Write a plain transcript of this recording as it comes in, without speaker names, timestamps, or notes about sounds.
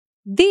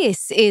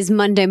This is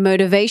Monday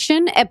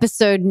Motivation,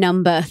 episode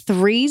number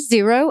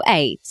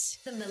 308.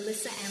 The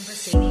Melissa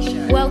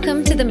Ambrosini Show.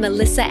 Welcome to the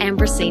Melissa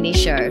Ambrosini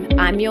Show.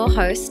 I'm your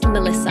host,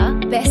 Melissa,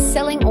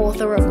 best-selling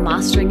author of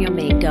Mastering Your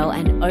Mean Girl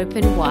and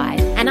Open Wide.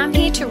 And I'm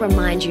here to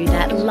remind you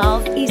that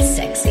love is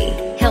sexy,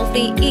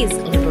 healthy is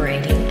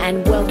liberating,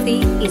 and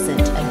wealthy isn't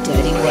a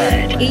dirty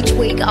word. Each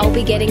week, I'll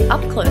be getting up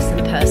close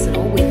and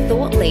personal with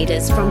thought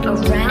leaders from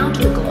around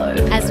the globe,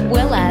 as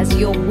well as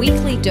your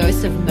weekly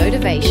dose of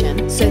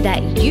motivation so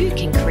that you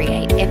can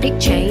create epic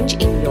change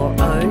in your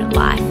own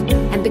life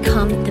and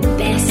become the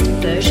best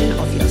version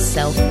of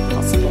yourself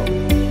possible.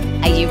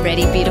 Are you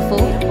ready, beautiful?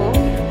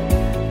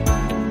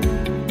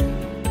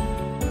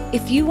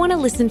 If you want to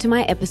listen to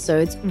my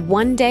episodes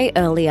one day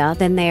earlier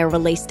than they are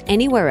released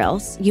anywhere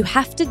else, you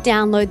have to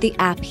download the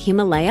app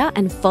Himalaya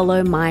and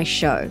follow my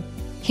show.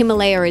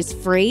 Himalaya is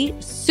free,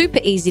 super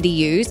easy to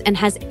use, and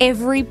has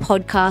every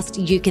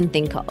podcast you can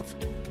think of.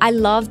 I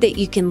love that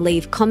you can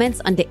leave comments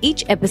under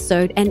each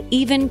episode and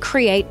even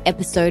create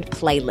episode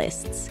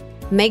playlists.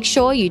 Make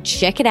sure you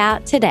check it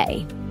out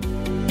today.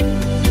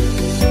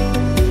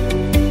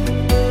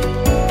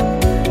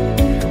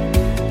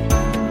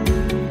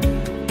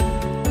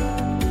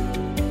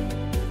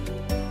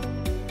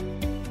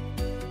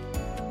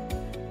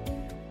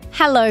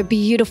 Hello,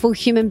 beautiful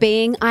human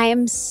being. I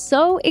am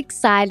so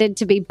excited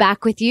to be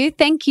back with you.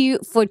 Thank you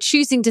for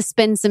choosing to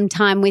spend some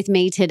time with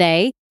me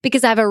today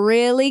because I have a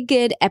really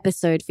good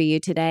episode for you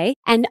today.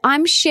 And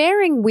I'm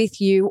sharing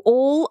with you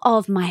all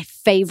of my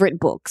favorite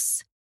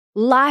books,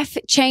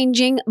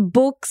 life-changing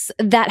books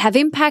that have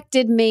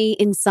impacted me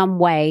in some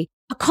way.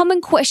 A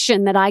common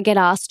question that I get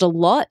asked a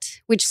lot,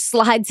 which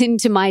slides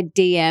into my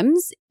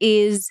DMs,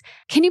 is,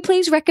 can you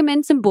please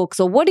recommend some books?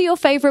 Or what are your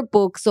favorite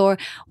books? Or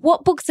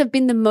what books have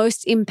been the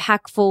most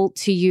impactful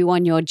to you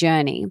on your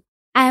journey?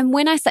 And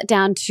when I sat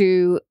down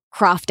to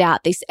craft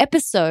out this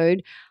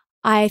episode,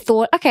 I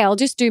thought, okay, I'll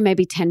just do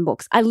maybe 10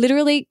 books. I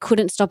literally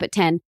couldn't stop at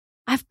 10.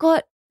 I've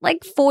got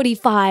like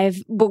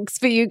 45 books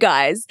for you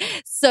guys.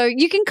 So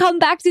you can come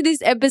back to this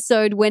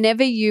episode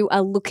whenever you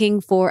are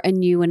looking for a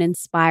new and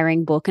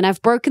inspiring book. And I've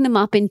broken them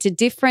up into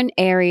different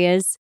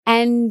areas.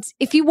 And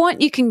if you want,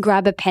 you can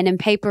grab a pen and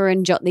paper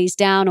and jot these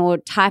down or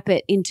type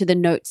it into the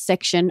notes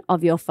section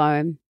of your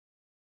phone.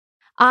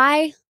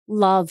 I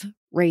love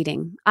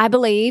reading. I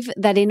believe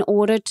that in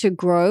order to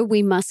grow,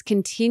 we must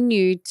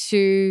continue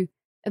to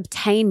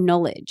obtain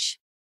knowledge.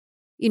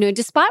 You know,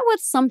 despite what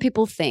some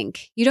people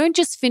think, you don't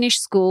just finish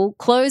school,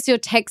 close your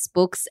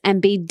textbooks,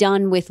 and be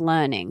done with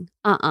learning.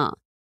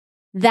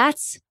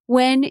 That's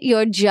when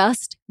you're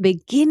just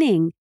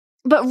beginning.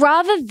 But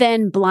rather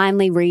than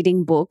blindly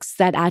reading books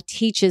that our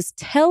teachers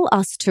tell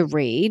us to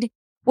read,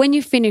 when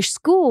you finish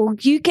school,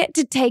 you get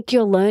to take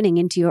your learning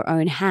into your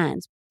own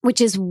hands,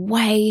 which is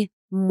way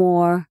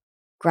more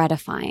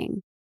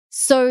gratifying.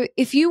 So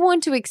if you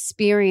want to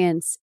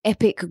experience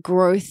epic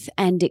growth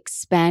and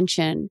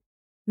expansion,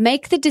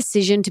 make the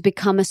decision to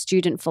become a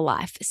student for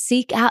life.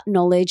 Seek out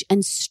knowledge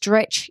and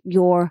stretch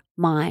your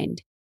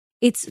mind.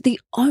 It's the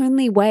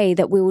only way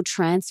that we will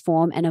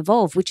transform and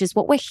evolve, which is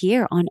what we're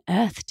here on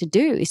earth to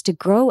do, is to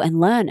grow and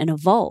learn and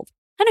evolve.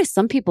 I know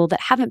some people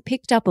that haven't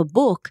picked up a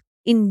book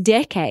in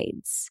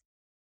decades.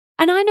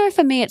 And I know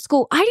for me at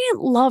school, I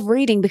didn't love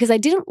reading because I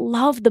didn't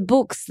love the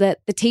books that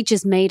the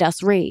teachers made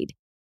us read.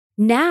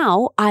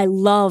 Now I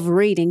love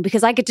reading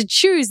because I get to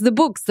choose the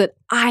books that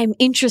I'm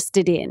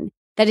interested in,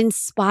 that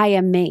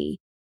inspire me.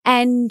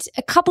 And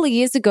a couple of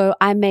years ago,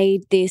 I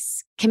made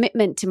this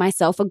commitment to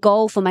myself. A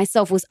goal for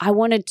myself was I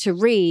wanted to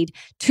read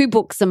 2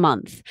 books a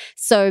month.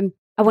 So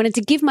I wanted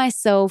to give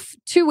myself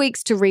 2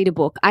 weeks to read a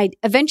book. I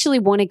eventually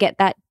want to get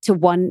that to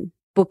 1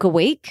 book a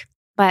week.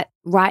 But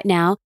right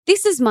now,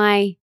 this is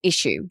my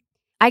issue.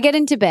 I get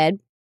into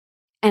bed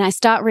and I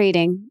start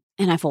reading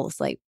and I fall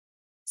asleep.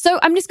 So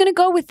I'm just going to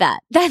go with that.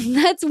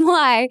 That's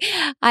why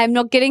I'm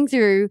not getting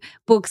through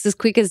books as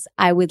quick as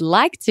I would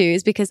like to,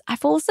 is because I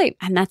fall asleep,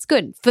 and that's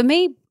good. For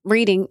me,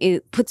 reading,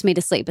 it puts me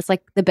to sleep. It's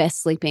like the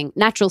best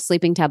natural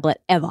sleeping tablet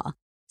ever.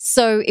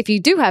 So if you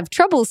do have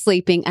trouble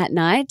sleeping at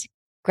night,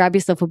 grab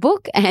yourself a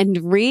book and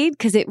read,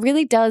 because it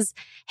really does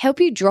help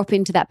you drop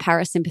into that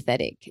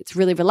parasympathetic. It's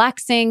really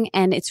relaxing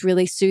and it's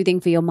really soothing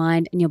for your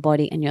mind and your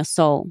body and your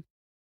soul.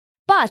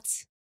 But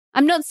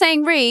I'm not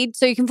saying read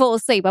so you can fall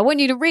asleep. I want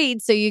you to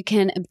read so you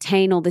can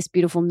obtain all this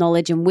beautiful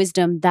knowledge and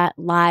wisdom that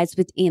lies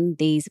within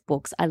these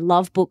books. I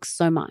love books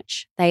so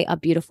much. They are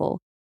beautiful.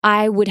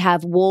 I would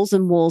have walls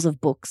and walls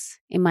of books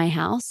in my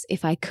house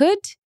if I could.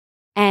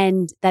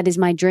 And that is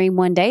my dream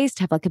one day, is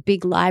to have like a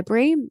big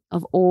library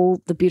of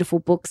all the beautiful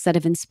books that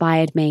have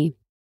inspired me.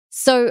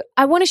 So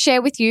I want to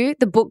share with you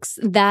the books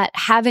that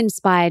have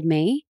inspired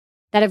me,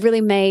 that have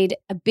really made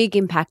a big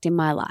impact in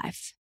my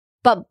life.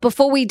 But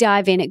before we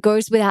dive in, it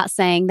goes without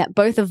saying that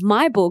both of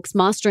my books,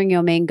 Mastering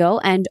Your Mean Girl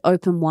and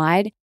Open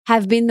Wide,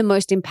 have been the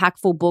most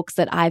impactful books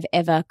that I've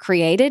ever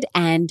created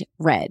and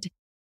read.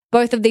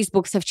 Both of these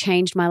books have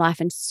changed my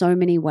life in so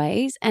many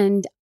ways.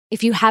 And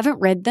if you haven't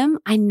read them,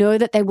 I know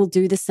that they will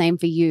do the same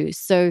for you.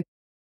 So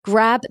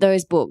grab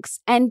those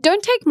books and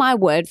don't take my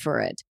word for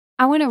it.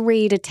 I want to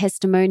read a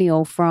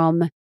testimonial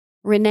from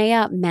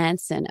Renea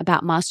Manson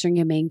about Mastering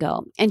Your Mean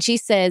Girl. And she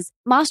says,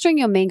 Mastering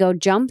Your Mean Girl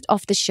jumped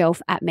off the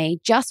shelf at me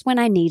just when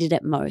I needed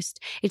it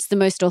most. It's the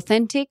most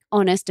authentic,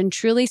 honest, and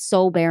truly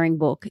soul-bearing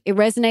book. It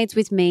resonates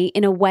with me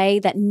in a way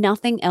that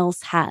nothing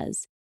else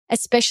has,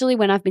 especially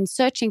when I've been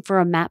searching for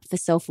a map for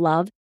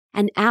self-love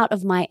and out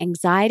of my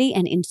anxiety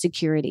and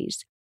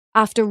insecurities.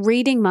 After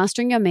reading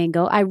Mastering Your Mean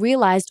Girl, I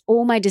realized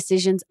all my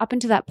decisions up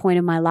until that point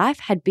in my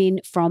life had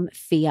been from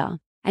fear.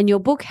 And your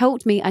book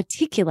helped me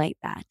articulate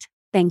that.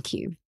 Thank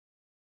you.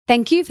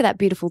 Thank you for that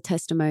beautiful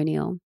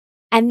testimonial.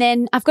 And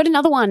then I've got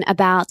another one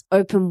about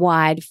Open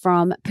Wide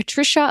from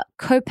Patricia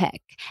Kopek.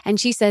 And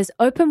she says,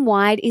 Open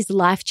Wide is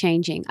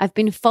life-changing. I've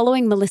been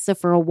following Melissa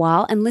for a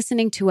while and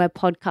listening to her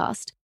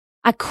podcast.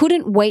 I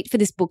couldn't wait for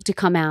this book to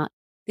come out.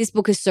 This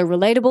book is so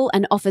relatable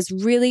and offers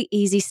really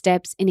easy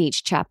steps in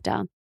each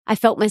chapter. I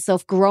felt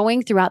myself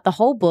growing throughout the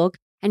whole book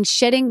and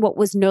shedding what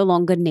was no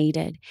longer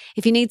needed.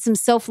 If you need some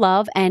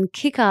self-love and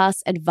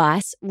kick-ass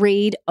advice,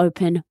 read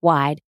Open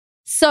Wide.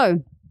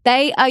 So,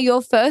 they are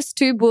your first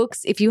two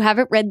books, if you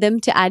haven't read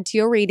them, to add to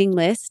your reading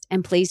list.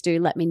 And please do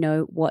let me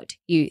know what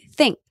you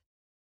think.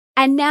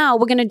 And now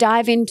we're going to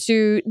dive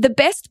into the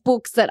best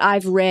books that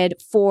I've read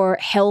for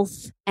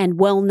health and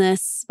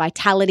wellness,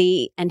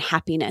 vitality, and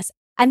happiness.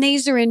 And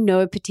these are in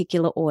no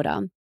particular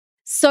order.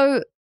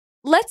 So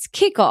let's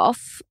kick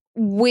off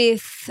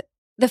with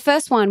the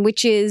first one,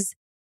 which is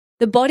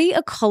The Body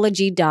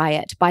Ecology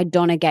Diet by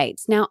Donna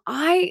Gates. Now,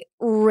 I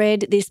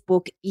read this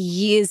book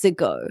years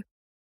ago.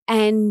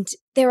 And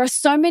there are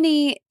so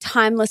many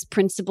timeless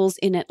principles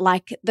in it,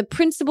 like the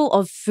principle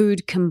of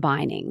food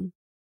combining.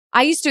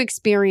 I used to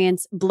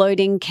experience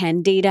bloating,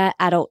 candida,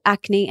 adult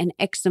acne, and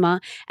eczema.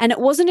 And it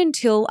wasn't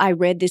until I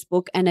read this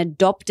book and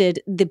adopted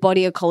the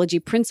body ecology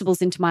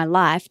principles into my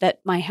life that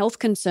my health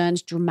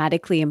concerns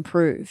dramatically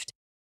improved.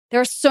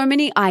 There are so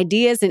many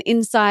ideas and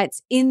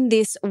insights in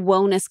this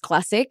wellness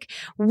classic,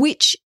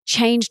 which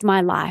changed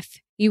my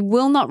life. You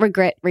will not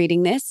regret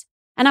reading this.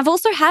 And I've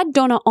also had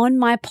Donna on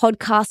my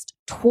podcast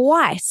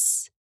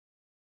twice.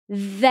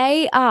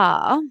 They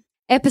are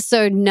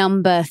episode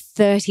number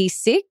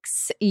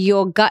 36,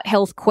 Your Gut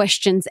Health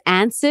Questions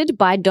Answered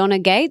by Donna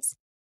Gates,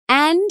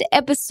 and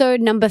episode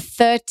number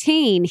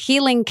 13,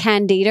 Healing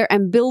Candida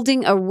and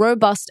Building a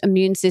Robust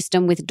Immune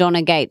System with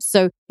Donna Gates.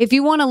 So if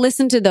you want to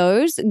listen to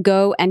those,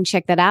 go and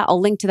check that out.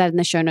 I'll link to that in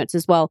the show notes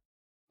as well.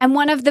 And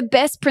one of the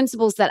best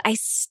principles that I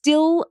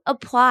still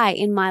apply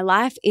in my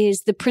life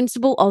is the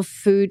principle of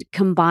food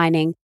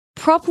combining.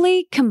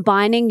 Properly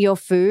combining your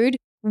food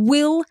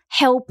will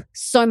help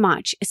so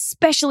much,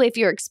 especially if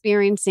you're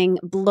experiencing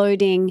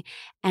bloating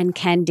and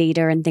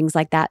candida and things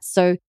like that.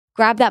 So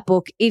grab that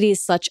book. It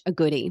is such a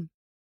goodie.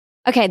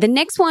 Okay, the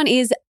next one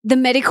is The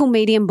Medical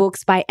Medium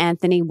Books by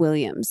Anthony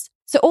Williams.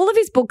 So all of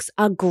his books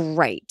are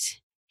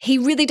great. He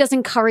really does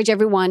encourage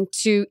everyone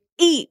to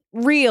eat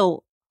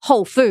real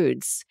whole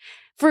foods.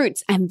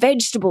 Fruits and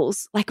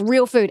vegetables, like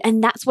real food.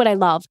 And that's what I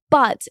love.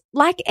 But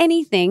like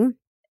anything,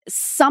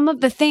 some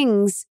of the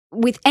things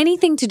with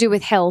anything to do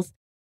with health,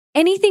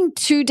 anything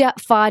too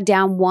far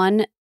down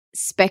one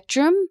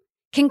spectrum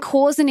can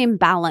cause an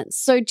imbalance.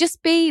 So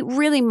just be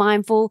really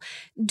mindful.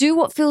 Do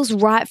what feels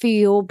right for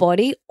your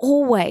body.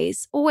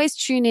 Always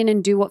tune in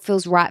and do what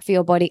feels right for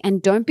your body.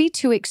 And don't be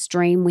too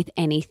extreme with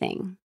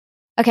anything.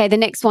 Okay, the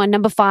next one,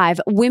 number 5,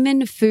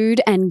 Women,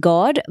 Food, and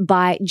God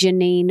by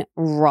Janine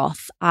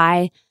Roth.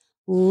 I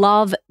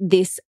love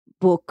this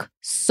book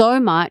so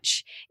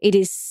much. It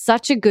is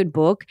such a good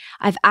book.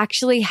 I've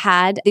actually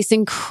had this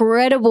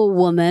incredible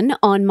woman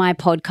on my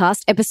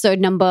podcast, episode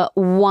number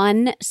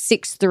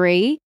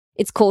 163.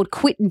 It's called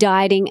Quit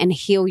Dieting and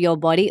Heal Your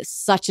Body. It's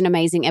such an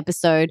amazing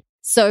episode.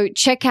 So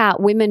check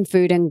out Women,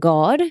 Food, and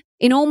God.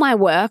 In all my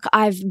work,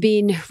 I've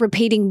been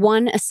repeating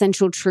one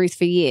essential truth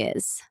for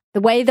years.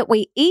 The way that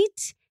we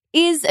eat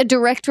is a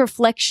direct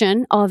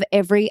reflection of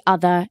every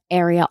other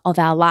area of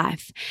our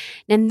life.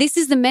 And this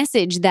is the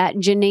message that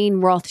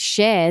Janine Roth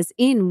shares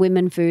in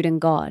Women, Food, and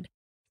God.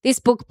 This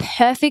book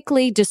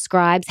perfectly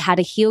describes how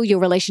to heal your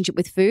relationship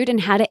with food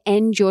and how to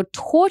end your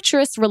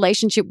torturous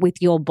relationship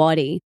with your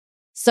body.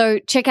 So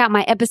check out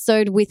my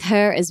episode with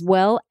her as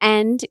well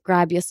and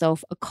grab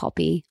yourself a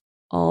copy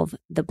of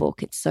the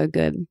book. It's so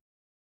good.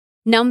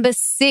 Number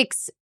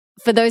 6,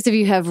 for those of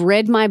you who have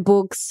read my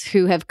books,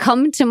 who have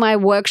come to my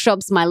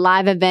workshops, my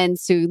live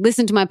events, who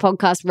listen to my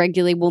podcast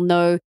regularly will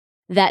know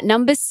that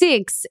number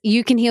 6,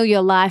 You Can Heal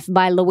Your Life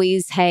by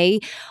Louise Hay,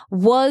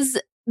 was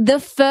the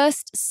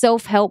first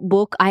self-help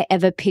book I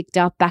ever picked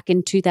up back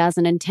in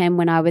 2010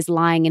 when I was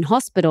lying in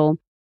hospital.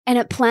 And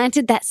it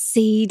planted that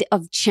seed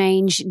of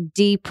change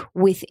deep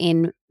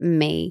within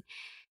me.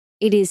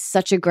 It is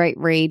such a great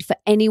read for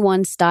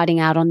anyone starting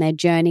out on their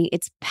journey.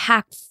 It's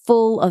packed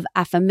full of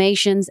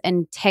affirmations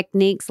and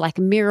techniques like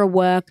mirror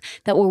work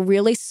that will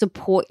really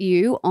support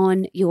you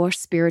on your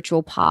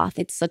spiritual path.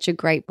 It's such a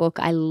great book.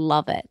 I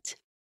love it.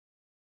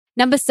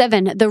 Number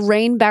 7, The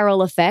Rain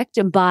Barrel Effect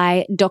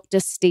by Dr.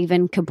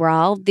 Stephen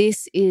Cabral.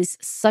 This is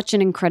such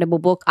an incredible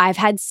book. I've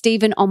had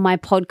Stephen on my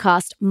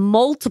podcast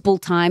multiple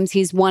times.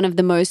 He's one of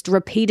the most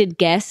repeated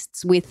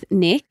guests with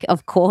Nick,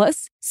 of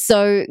course.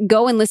 So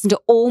go and listen to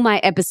all my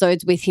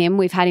episodes with him.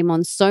 We've had him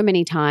on so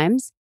many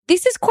times.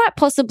 This is quite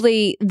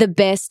possibly the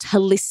best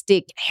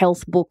holistic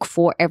health book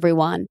for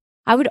everyone.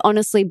 I would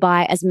honestly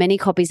buy as many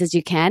copies as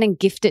you can and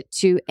gift it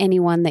to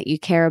anyone that you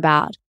care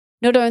about.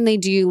 Not only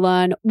do you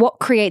learn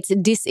what creates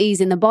dis-ease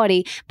in the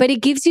body, but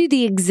it gives you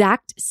the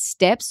exact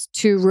steps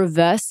to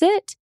reverse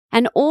it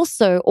and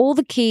also all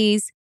the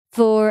keys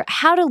for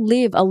how to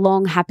live a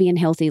long, happy and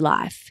healthy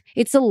life.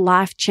 It's a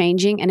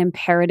life-changing and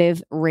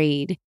imperative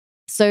read.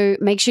 So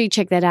make sure you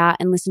check that out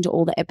and listen to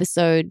all the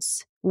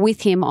episodes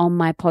with him on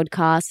my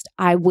podcast.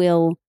 I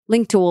will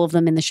link to all of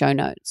them in the show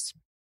notes.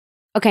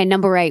 Okay,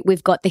 number 8,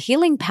 we've got The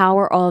Healing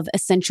Power of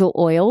Essential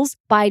Oils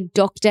by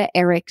Dr.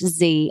 Eric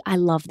Z. I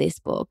love this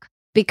book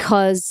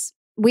because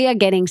we are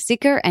getting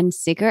sicker and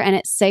sicker, and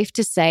it's safe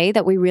to say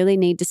that we really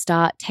need to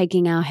start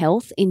taking our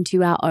health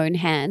into our own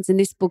hands. And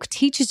this book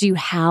teaches you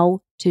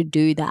how to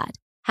do that,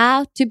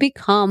 how to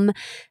become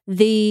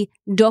the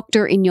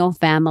doctor in your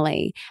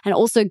family, and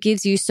also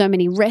gives you so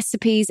many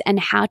recipes and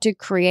how to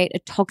create a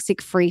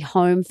toxic-free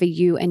home for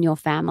you and your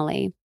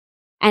family.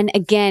 And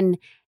again,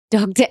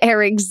 Dr.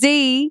 Eric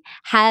Z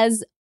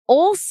has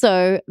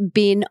also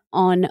been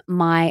on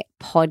my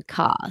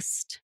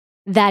podcast.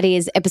 That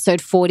is episode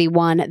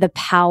 41, The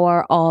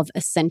Power of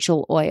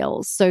Essential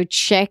Oils. So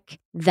check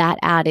that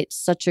out. It's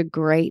such a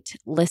great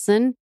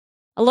listen.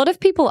 A lot of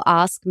people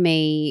ask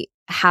me,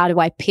 how do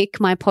I pick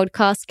my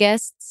podcast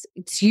guests?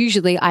 It's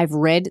usually I've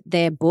read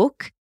their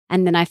book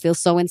and then I feel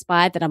so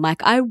inspired that I'm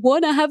like, I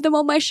want to have them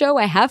on my show.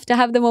 I have to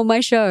have them on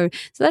my show.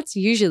 So that's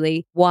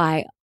usually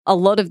why a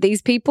lot of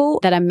these people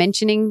that I'm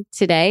mentioning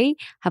today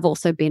have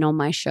also been on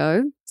my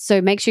show.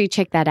 So make sure you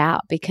check that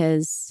out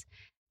because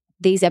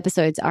these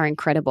episodes are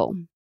incredible.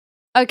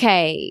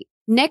 Okay,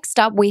 next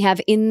up we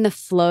have In the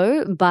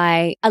Flow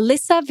by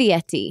Alisa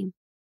Vietti.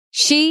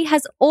 She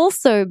has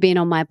also been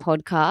on my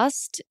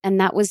podcast, and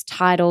that was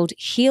titled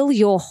Heal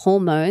Your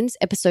Hormones,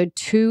 episode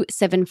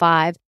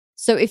 275.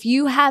 So if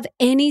you have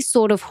any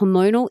sort of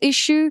hormonal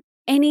issue,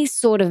 any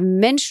sort of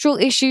menstrual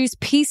issues,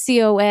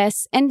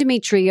 PCOS,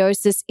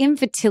 endometriosis,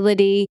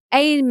 infertility,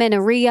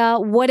 amenorrhea,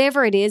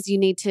 whatever it is, you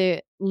need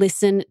to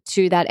listen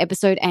to that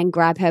episode and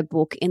grab her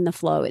book In the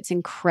Flow. It's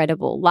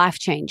incredible,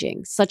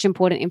 life-changing, such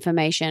important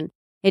information.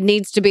 It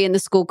needs to be in the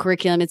school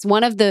curriculum. It's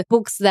one of the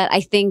books that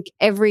I think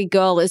every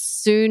girl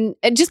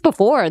just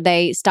before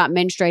they start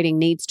menstruating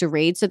needs to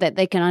read so that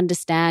they can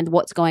understand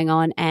what's going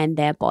on and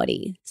their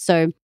body.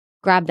 So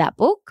grab that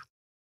book.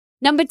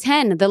 Number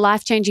 10, The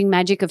Life-Changing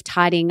Magic of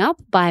Tidying Up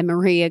by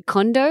Maria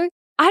Kondo.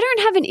 I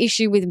don't have an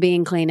issue with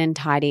being clean and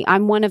tidy.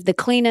 I'm one of the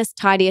cleanest,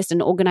 tidiest,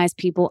 and organized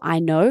people I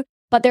know.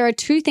 But there are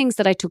 2 things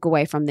that I took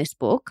away from this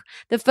book.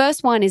 The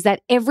first one is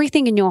that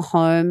everything in your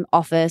home,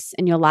 office,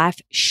 and your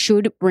life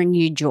should bring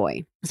you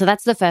joy. So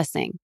that's the first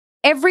thing.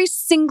 Every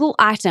single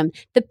item,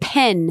 the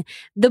pen,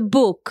 the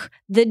book,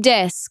 the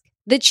desk,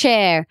 the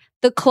chair,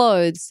 the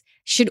clothes,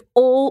 should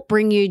all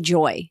bring you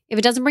joy. If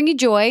it doesn't bring you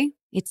joy,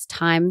 it's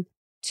time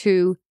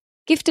to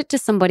gift it to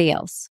somebody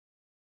else.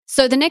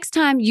 So the next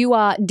time you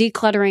are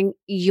decluttering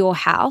your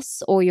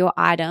house or your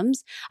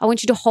items, I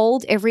want you to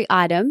hold every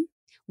item,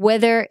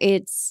 whether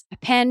it's a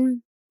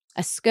pen,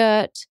 a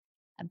skirt,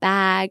 a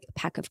bag, a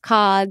pack of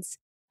cards,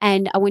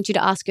 and I want you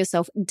to ask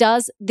yourself,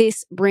 does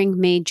this bring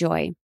me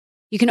joy?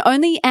 You can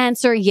only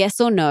answer yes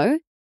or no.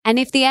 And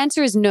if the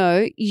answer is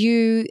no,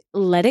 you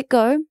let it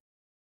go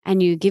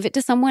and you give it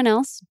to someone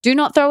else. Do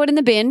not throw it in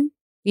the bin.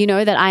 You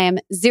know that I am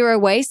zero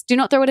waste. Do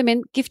not throw it in the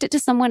bin. Gift it to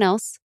someone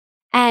else.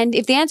 And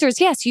if the answer is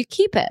yes, you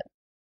keep it.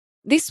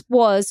 This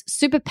was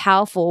super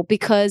powerful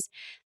because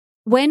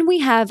when we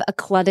have a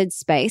cluttered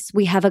space,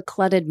 we have a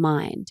cluttered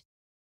mind.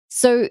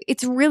 So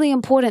it's really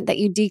important that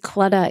you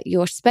declutter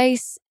your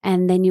space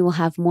and then you will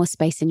have more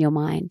space in your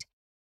mind.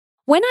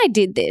 When I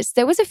did this,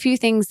 there was a few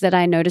things that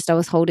I noticed I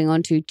was holding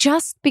on to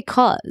just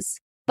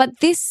because. But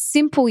this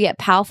simple yet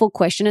powerful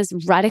question has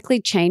radically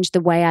changed the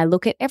way I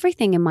look at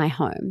everything in my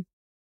home.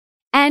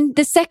 And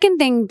the second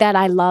thing that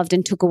I loved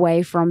and took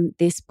away from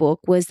this book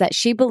was that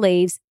she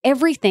believes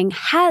everything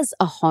has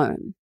a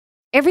home.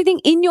 Everything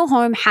in your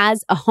home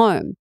has a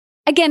home.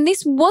 Again,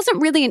 this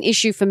wasn't really an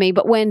issue for me,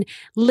 but when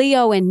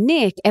Leo and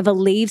Nick ever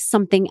leave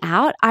something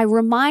out, I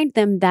remind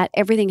them that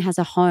everything has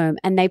a home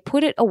and they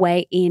put it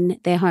away in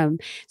their home.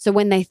 So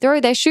when they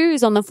throw their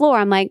shoes on the floor,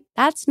 I'm like,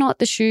 that's not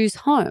the shoes'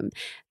 home.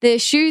 The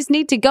shoes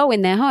need to go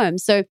in their home.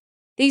 So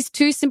these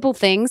 2 simple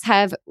things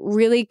have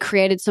really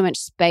created so much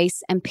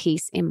space and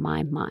peace in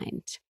my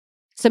mind.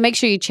 So make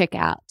sure you check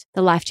out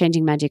The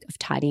Life-Changing Magic of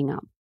Tidying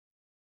Up.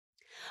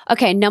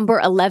 Okay,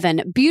 number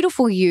 11,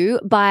 Beautiful You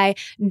by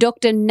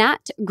Dr.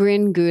 Nat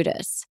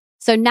Grin-Gudis.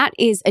 So Nat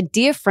is a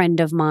dear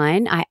friend of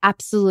mine. I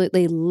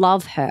absolutely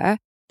love her.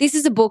 This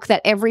is a book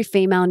that every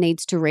female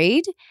needs to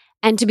read.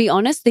 And to be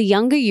honest, the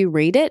younger you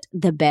read it,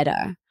 the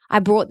better. I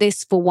brought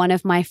this for one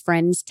of my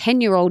friend's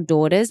 10-year-old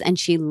daughters and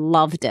she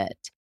loved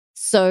it.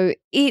 So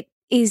it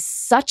is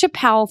such a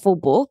powerful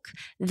book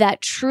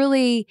that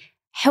truly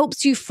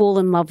helps you fall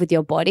in love with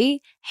your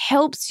body,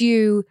 helps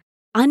you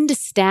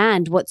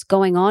understand what's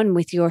going on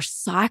with your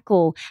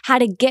cycle, how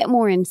to get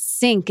more in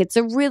sync. It's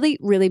a really,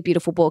 really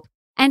beautiful book.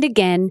 And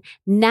again,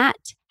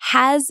 Nat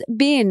has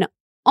been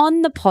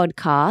on the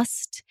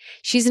podcast.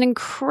 She's an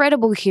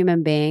incredible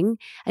human being,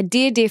 a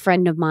dear, dear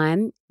friend of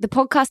mine. The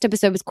podcast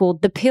episode was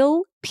called The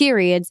Pill,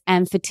 Periods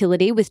and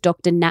Fertility with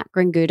Dr. Nat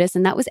Gringudis,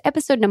 and that was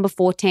episode number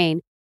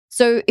 14.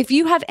 So if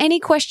you have any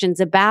questions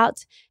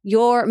about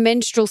your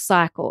menstrual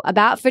cycle,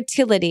 about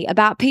fertility,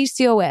 about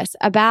PCOS,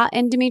 about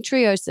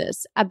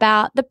endometriosis,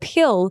 about the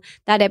pill,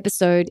 that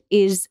episode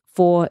is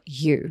for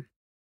you.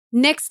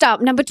 Next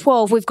up, number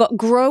 12, we've got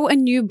Grow a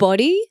New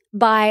Body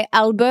by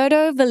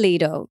Alberto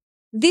Valido.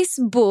 This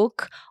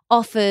book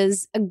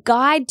offers a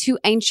guide to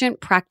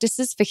ancient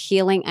practices for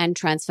healing and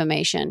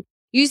transformation.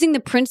 Using the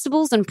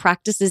principles and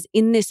practices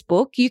in this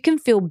book, you can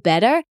feel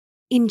better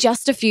in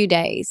just a few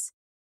days.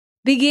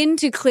 Begin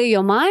to clear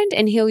your mind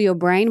and heal your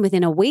brain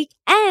within a week,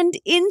 and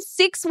in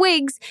 6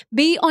 weeks,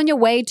 be on your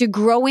way to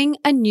growing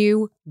a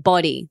new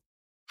body.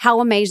 How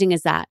amazing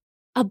is that?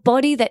 A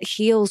body that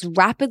heals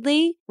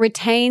rapidly,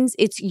 retains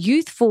its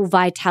youthful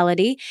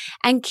vitality,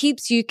 and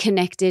keeps you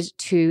connected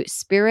to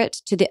spirit,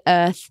 to the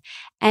earth,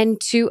 and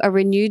to a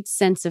renewed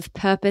sense of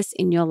purpose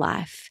in your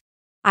life.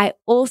 I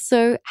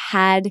also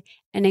had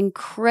an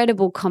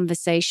incredible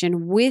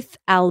conversation with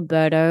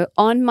Alberto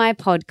on my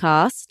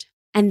podcast,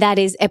 and that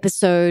is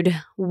episode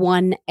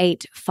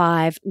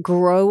 185,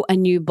 Grow a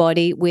New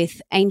Body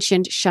with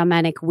Ancient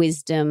Shamanic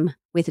Wisdom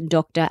with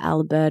Dr.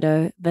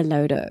 Alberto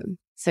Valido.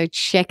 So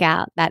check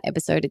out that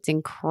episode. It's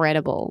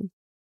incredible.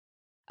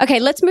 Okay,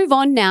 let's move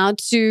on now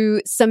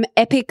to some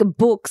epic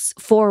books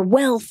for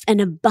wealth and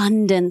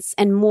abundance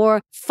and more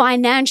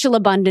financial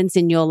abundance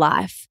in your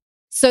life.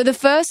 So the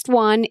first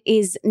one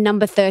is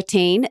number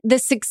 13, The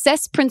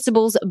Success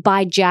Principles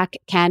by Jack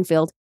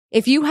Canfield.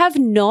 If you have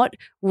not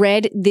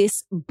read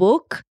this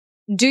book,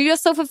 do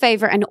yourself a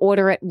favor and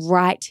order it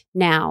right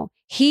now.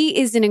 He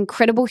is an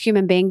incredible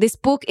human being. This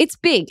book, it's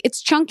big,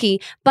 it's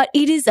chunky, but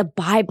it is a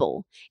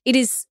Bible. It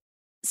is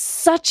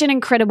such an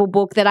incredible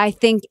book that I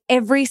think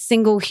every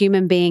single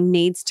human being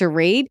needs to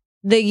read.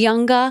 The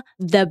younger,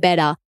 the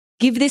better.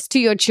 Give this to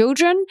your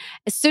children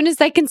as soon as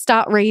they can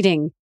start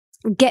reading.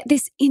 Get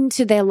this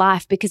into their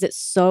life because it's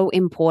so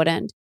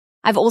important.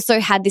 I've also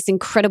had this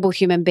incredible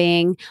human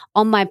being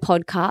on my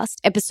podcast,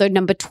 episode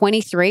number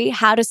 23,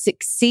 How to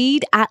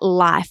Succeed at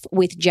Life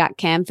with Jack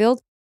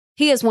Canfield.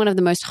 He is one of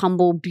the most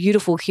humble,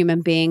 beautiful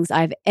human beings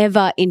I've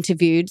ever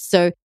interviewed.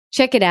 So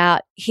check it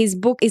out. His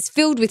book is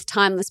filled with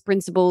timeless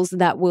principles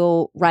that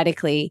will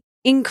radically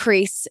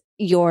increase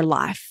your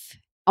life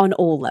on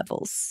all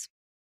levels.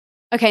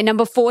 Okay,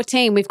 number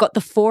 14, we've got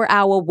The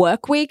 4-Hour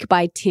Workweek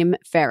by Tim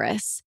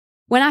Ferriss.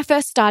 When I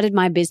first started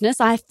my business,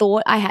 I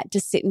thought I had to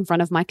sit in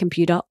front of my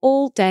computer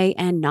all day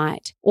and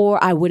night,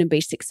 or I wouldn't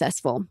be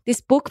successful. This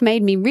book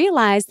made me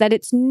realize that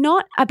it's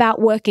not about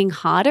working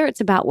harder,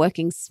 it's about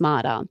working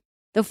smarter.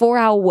 The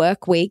 4-Hour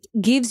Workweek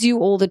gives you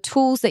all the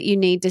tools that you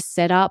need to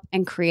set up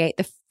and create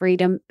the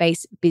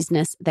freedom-based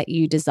business that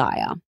you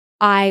desire.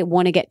 I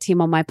want to get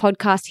Tim on my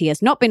podcast. He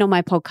has not been on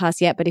my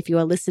podcast yet, but if you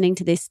are listening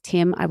to this,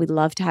 Tim, I would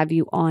love to have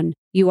you on.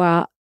 You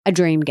are a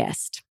dream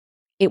guest.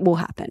 It will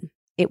happen.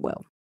 It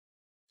will.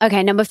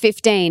 Okay, number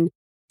 15,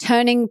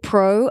 Turning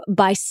Pro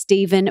by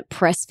Steven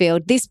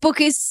Pressfield. This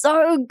book is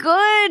so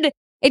good.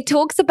 It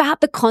talks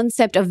about the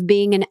concept of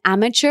being an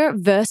amateur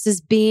versus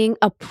being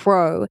a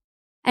pro.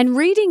 And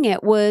reading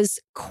it was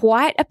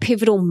quite a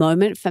pivotal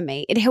moment for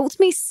me. It helped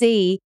me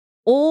see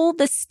all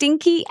the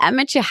stinky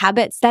amateur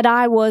habits that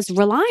I was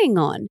relying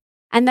on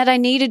and that I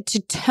needed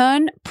to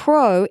turn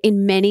pro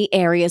in many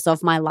areas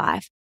of my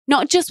life,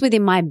 not just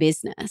within my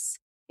business.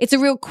 It's a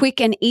real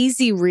quick and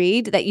easy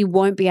read that you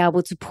won't be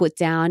able to put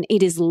down.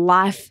 It is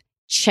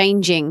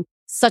life-changing.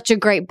 Such a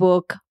great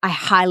book. I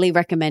highly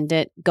recommend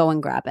it. Go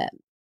and grab it.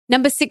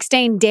 Number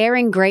 16,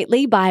 Daring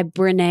Greatly by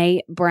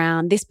Brené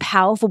Brown. This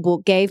powerful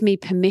book gave me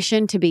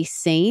permission to be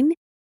seen.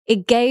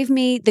 It gave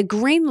me the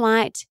green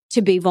light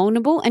to be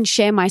vulnerable and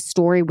share my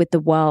story with the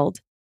world.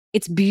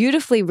 It's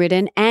beautifully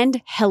written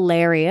and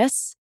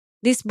hilarious.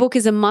 This book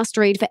is a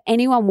must-read for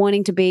anyone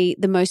wanting to be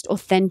the most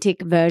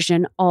authentic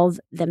version of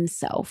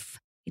themselves.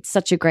 It's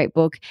such a great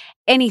book.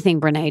 Anything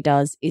Brené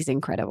does is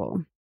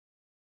incredible.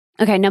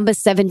 Okay, number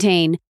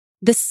 17,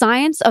 The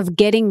Science of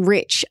Getting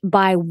Rich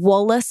by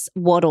Wallace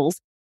Wattles.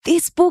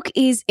 This book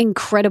is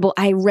incredible.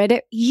 I read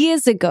it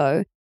years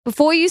ago.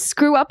 Before you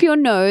screw up your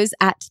nose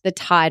at the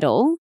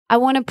title, I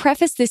want to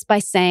preface this by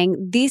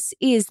saying this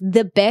is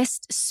the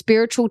best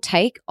spiritual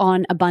take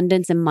on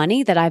abundance and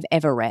money that I've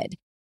ever read.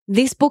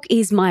 This book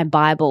is my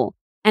Bible,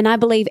 and I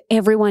believe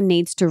everyone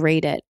needs to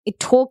read it. It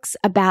talks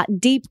about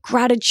deep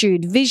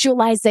gratitude,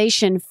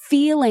 visualization,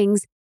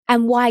 feelings,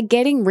 and why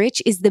getting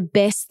rich is the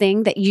best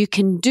thing that you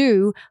can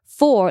do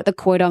for the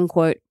quote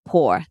unquote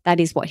poor. That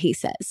is what he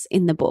says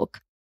in the book.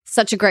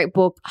 Such a great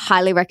book.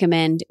 Highly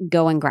recommend.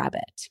 Go and grab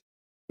it.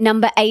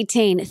 Number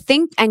 18,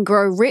 Think and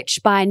Grow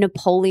Rich by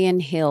Napoleon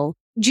Hill.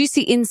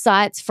 Juicy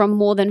insights from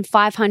more than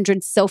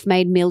 500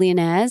 self-made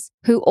millionaires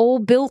who all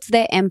built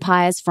their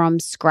empires from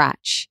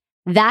scratch.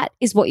 That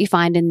is what you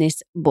find in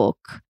this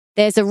book.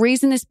 There's a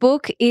reason this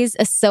book is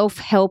a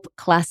self-help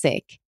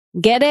classic.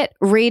 Get it,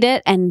 read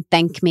it, and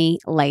thank me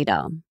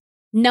later.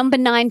 Number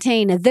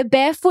 19, The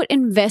Barefoot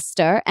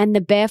Investor and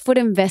the Barefoot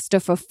Investor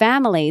for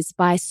Families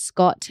by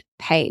Scott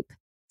Pape.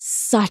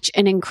 Such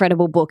an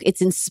incredible book.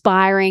 It's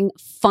inspiring,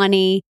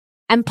 funny,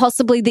 and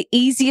possibly the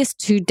easiest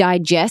to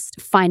digest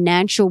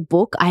financial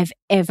book I've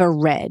ever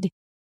read.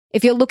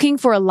 If you're looking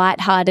for a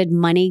lighthearted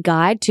money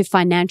guide to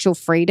financial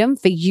freedom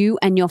for you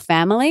and your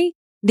family,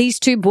 these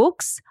two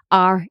books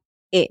are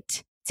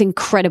it. It's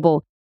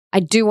incredible.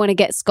 I do want to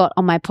get Scott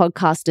on my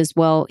podcast as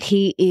well.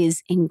 He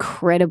is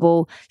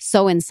incredible,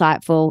 so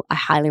insightful. I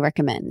highly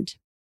recommend.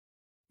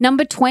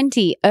 Number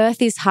 20,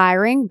 Earth is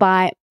Hiring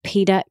by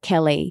Peter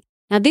Kelly.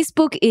 Now, this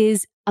book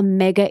is a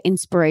mega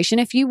inspiration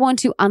if you want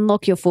to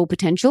unlock your full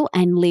potential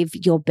and live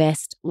your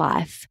best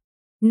life.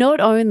 Not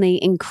only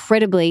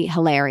incredibly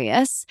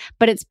hilarious,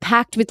 but it's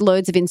packed with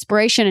loads of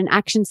inspiration and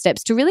action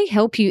steps to really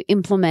help you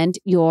implement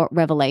your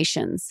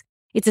revelations.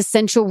 It's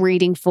essential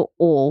reading for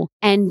all.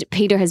 And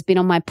Peter has been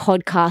on my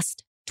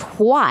podcast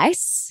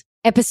twice.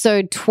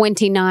 Episode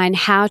 29,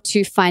 How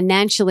to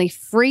Financially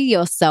Free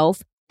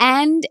Yourself,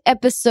 and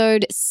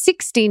episode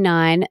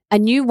 69, A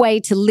New Way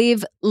to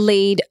Live,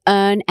 Lead,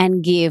 Earn,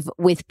 and Give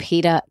with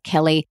Peter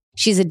Kelly.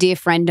 She's a dear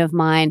friend of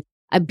mine,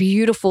 a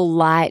beautiful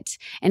light,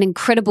 an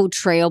incredible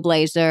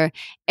trailblazer.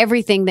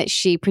 Everything that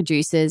she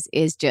produces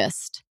is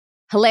just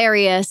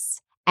hilarious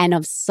and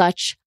of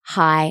such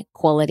high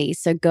quality.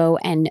 So go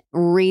and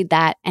read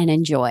that and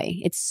enjoy.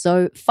 It's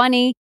so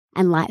funny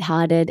and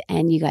lighthearted,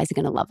 and you guys are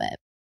going to love it.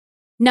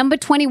 Number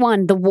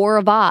 21, The War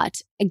of Art,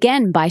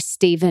 again by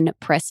Steven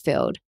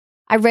Pressfield.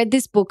 I read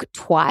this book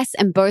twice,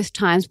 and both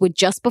times were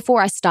just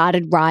before I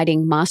started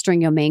writing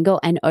Mastering Your Mean Girl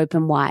and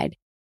Open Wide.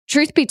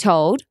 Truth be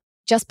told,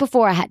 just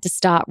before I had to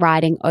start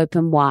writing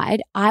Open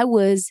Wide, I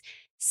was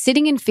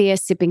sitting in fear,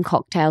 sipping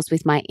cocktails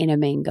with my inner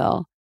mean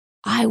girl.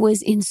 I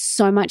was in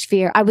so much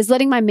fear. I was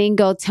letting my mean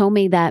girl tell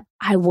me that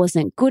I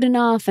wasn't good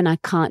enough and I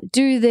can't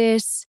do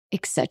this,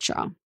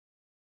 etc.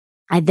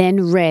 I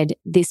then read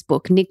this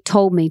book. Nick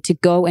told me to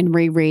go and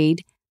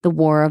reread The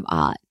War of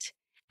Art,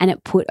 and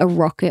it put a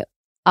rocket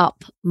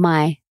up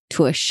my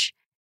tush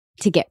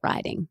to get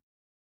writing.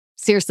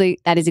 Seriously,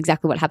 that is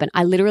exactly what happened.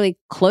 I literally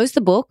closed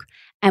the book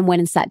and went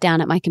and sat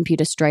down at my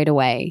computer straight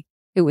away.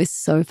 It was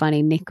so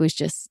funny. Nick was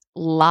just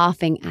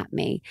laughing at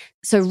me.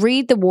 So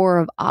read The War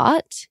of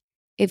Art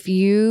if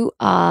you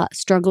are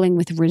struggling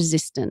with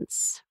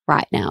resistance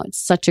right now. It's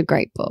such a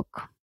great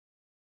book.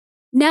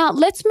 Now,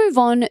 let's move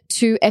on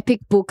to epic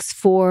books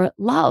for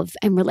love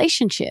and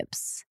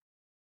relationships.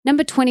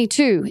 Number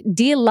 22,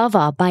 Dear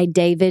Lover by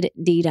David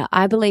Dida.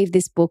 I believe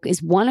this book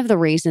is one of the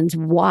reasons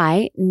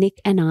why Nick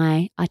and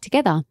I are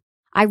together.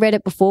 I read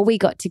it before we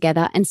got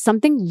together, and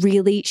something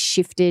really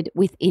shifted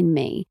within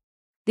me.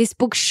 This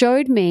book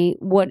showed me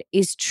what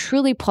is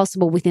truly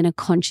possible within a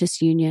conscious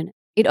union.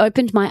 It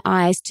opened my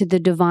eyes to the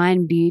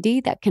divine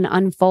beauty that can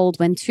unfold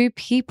when two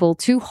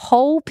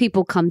whole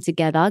people come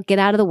together, get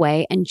out of the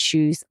way, and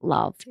choose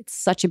love. It's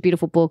such a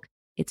beautiful book.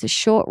 It's a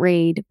short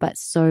read, but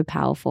so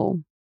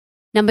powerful.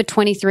 Number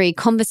 23,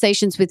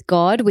 Conversations with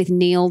God with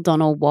Neale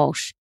Donald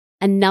Walsch.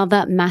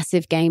 Another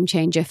massive game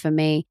changer for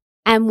me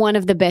and one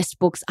of the best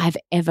books I've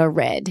ever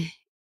read.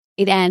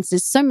 It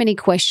answers so many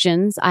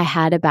questions I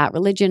had about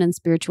religion and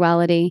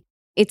spirituality.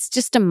 It's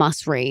just a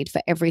must read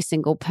for every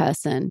single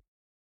person.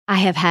 I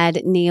have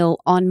had Neale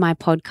on my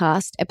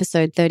podcast,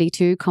 episode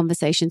 32,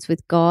 Conversations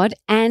with God,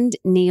 and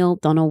Neale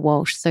Donald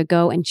Walsch. So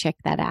go and check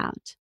that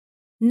out.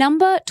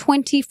 Number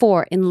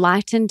 24,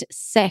 Enlightened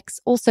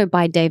Sex, also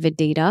by David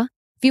Dida.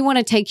 If you want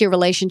to take your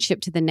relationship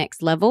to the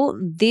next level,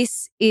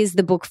 this is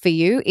the book for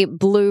you. It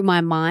blew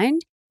my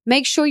mind.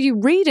 Make sure you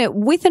read it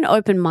with an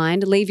open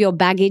mind, leave your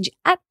baggage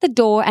at the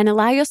door, and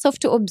allow yourself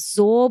to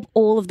absorb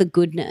all of the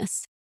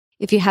goodness.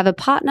 If you have a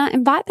partner,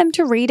 invite them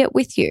to read it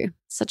with you.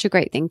 Such a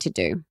great thing to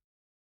do.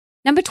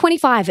 Number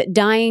 25,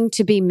 Dying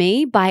to Be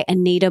Me by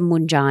Anita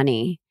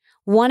Moorjani.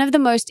 One of the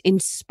most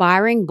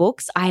inspiring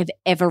books I have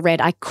ever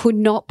read. I could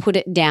not put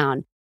it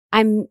down.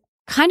 I'm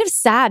kind of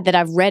sad that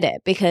I've read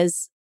it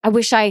because I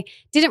wish I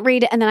didn't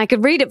read it and then I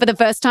could read it for the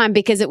first time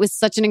because it was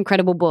such an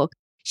incredible book.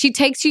 She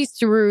takes you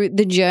through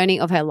the journey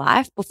of her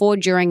life before,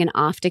 during, and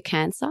after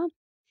cancer.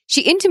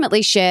 She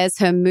intimately shares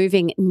her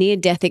moving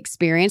near-death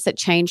experience that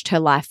changed her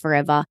life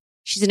forever.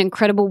 She's an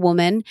incredible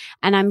woman,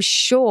 and I'm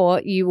sure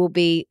you will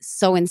be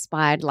so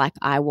inspired like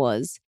I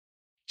was.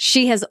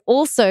 She has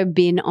also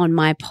been on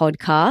my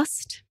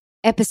podcast,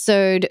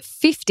 episode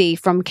 50,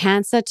 From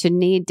Cancer to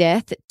Near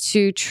Death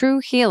to True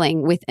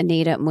Healing with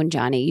Anita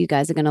Moorjani. You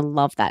guys are going to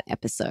love that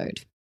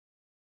episode.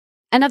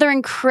 Another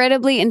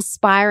incredibly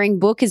inspiring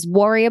book is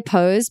Warrior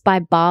Pose by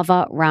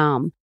Bava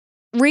Ram.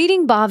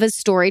 Reading Bava's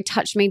story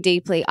touched me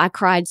deeply. I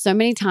cried so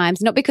many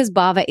times, not because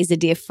Bava is a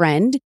dear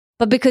friend,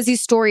 but because his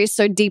story is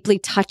so deeply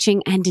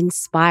touching and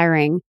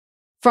inspiring.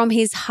 From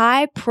his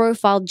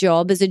high-profile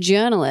job as a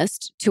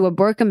journalist to a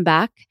broken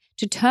back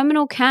to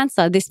terminal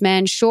cancer, this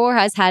man sure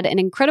has had an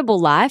incredible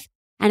life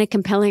and a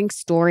compelling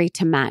story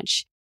to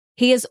match.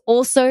 He has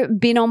also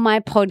been on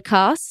my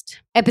podcast,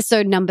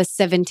 episode number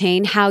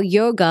 17, How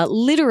Yoga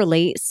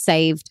Literally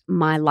Saved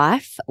My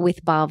Life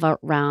with Bava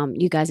Ram.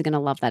 You guys are going to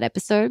love that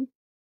episode.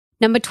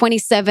 Number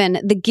 27,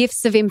 The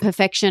Gifts of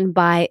Imperfection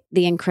by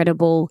the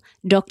incredible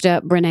Dr.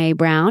 Brené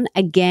Brown.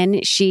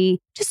 Again, she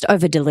just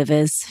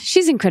over-delivers.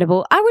 She's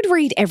incredible. I would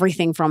read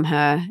everything from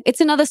her. It's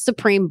another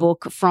supreme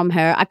book from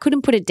her. I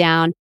couldn't put it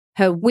down.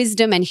 Her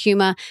wisdom and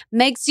humor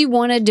makes you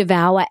want to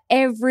devour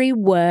every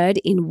word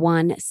in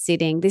one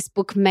sitting. This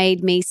book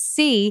made me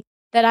see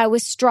that I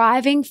was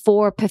striving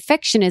for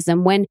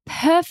perfectionism when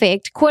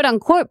perfect, quote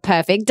unquote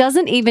perfect,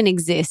 doesn't even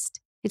exist.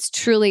 It's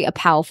truly a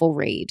powerful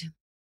read.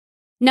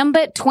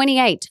 Number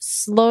 28,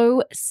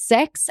 Slow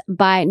Sex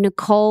by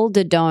Nicole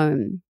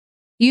Dodome.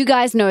 You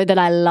guys know that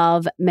I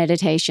love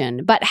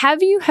meditation, but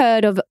have you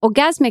heard of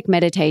orgasmic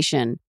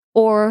meditation,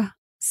 or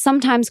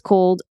sometimes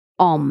called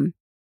OM?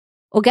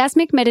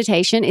 Orgasmic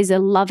meditation is a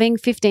loving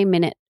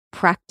 15-minute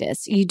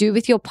practice you do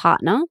with your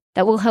partner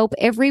that will help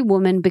every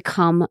woman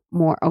become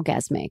more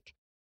orgasmic.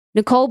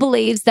 Nicole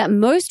believes that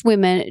most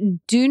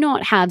women do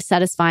not have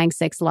satisfying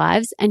sex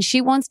lives, and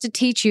she wants to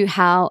teach you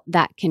how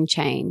that can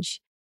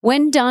change.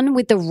 When done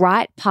with the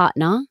right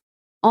partner,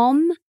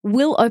 OM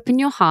will open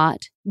your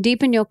heart,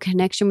 deepen your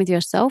connection with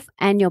yourself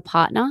and your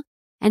partner,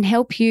 and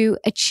help you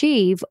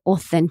achieve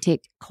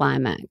authentic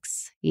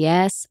climax.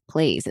 Yes,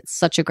 please. It's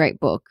such a great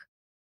book.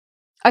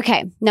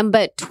 Okay,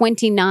 number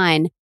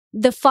 29,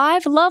 The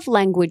 5 Love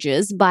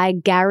Languages by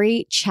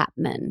Gary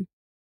Chapman.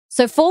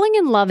 So falling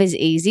in love is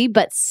easy,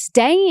 but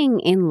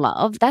staying in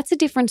love, that's a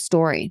different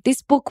story.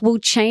 This book will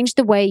change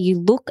the way you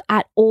look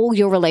at all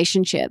your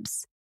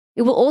relationships.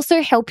 It will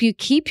also help you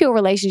keep your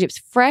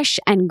relationships fresh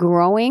and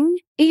growing,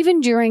 even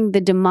during the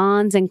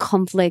demands and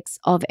conflicts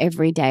of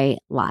everyday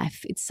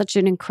life. It's such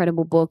an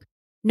incredible book.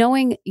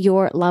 Knowing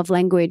your love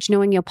language,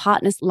 knowing your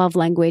partner's love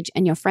language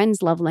and your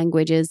friend's love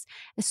languages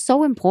is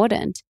so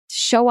important to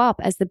show up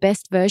as the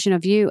best version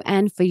of you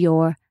and for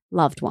your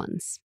loved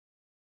ones.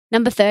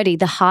 Number 30,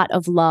 The Heart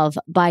of Love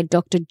by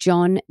Dr.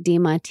 John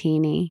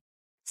Demartini.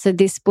 So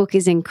this book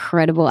is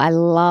incredible. I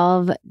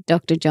love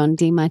Dr. John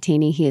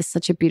Demartini. He is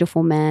such a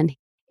beautiful man.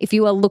 If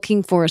you are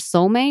looking for a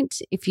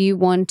soulmate, if you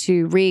want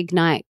to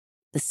reignite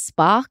the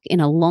spark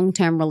in a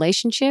long-term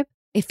relationship,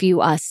 if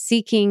you are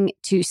seeking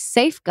to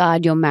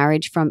safeguard your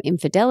marriage from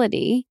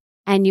infidelity,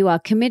 and you are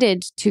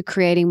committed to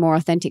creating more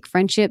authentic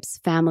friendships,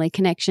 family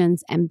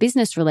connections, and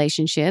business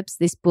relationships,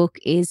 this book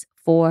is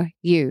for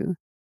you.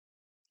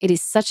 It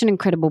is such an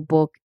incredible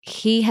book.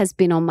 He has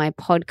been on my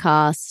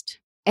podcast,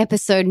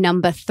 episode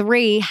number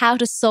 3, How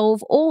to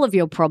Solve All of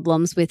Your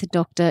Problems with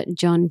Dr.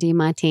 John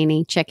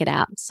Demartini. Check it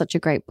out. Such a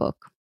great book.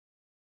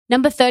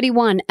 Number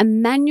 31,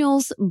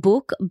 Emmanuel's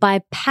Book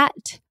by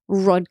Pat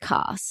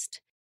Rodcast.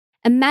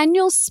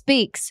 Emmanuel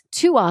speaks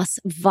to us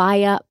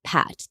via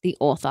Pat, the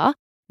author,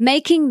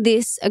 making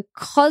this a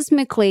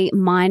cosmically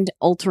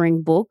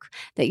mind-altering book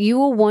that you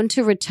will want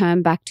to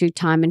return back to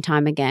time and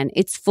time again.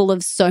 It's full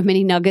of so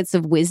many nuggets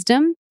of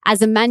wisdom.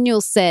 As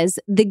Emmanuel says,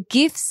 the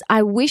gifts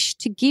I wish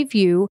to give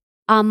you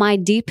are my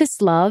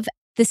deepest love,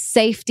 the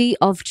safety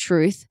of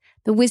truth,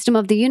 the wisdom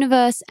of the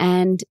universe,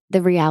 and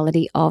the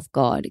reality of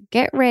God.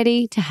 Get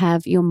ready to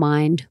have your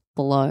mind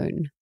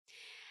blown.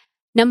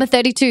 Number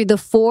 32, The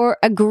 4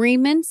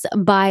 Agreements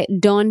by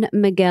Don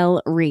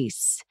Miguel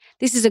Ruiz.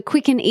 This is a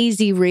quick and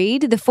easy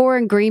read. The 4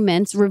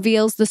 Agreements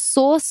reveals the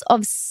source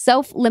of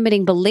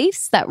self-limiting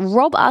beliefs that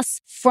rob us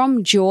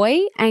from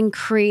joy and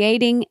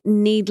creating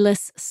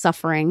needless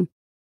suffering.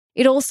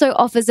 It also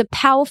offers a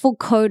powerful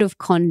code of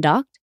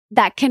conduct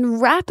that can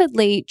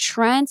rapidly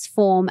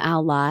transform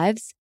our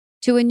lives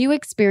to a new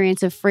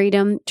experience of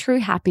freedom, true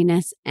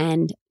happiness,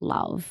 and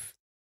love.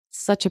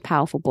 Such a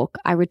powerful book.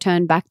 I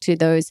return back to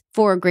those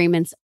 4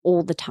 agreements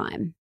all the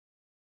time.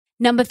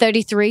 Number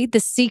 33, The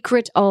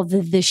Secret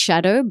of the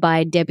Shadow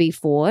by Debbie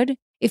Ford.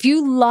 If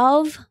you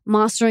love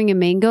mastering a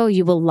mean girl,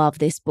 you will love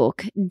this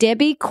book.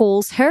 Debbie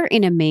calls her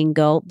inner mean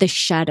girl the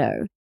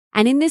shadow.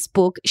 And in this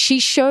book,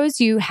 she shows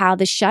you how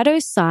the shadow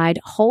side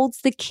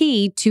holds the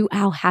key to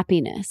our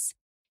happiness.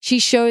 She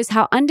shows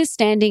how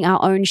understanding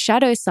our own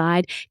shadow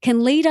side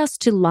can lead us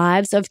to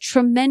lives of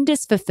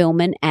tremendous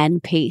fulfillment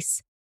and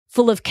peace.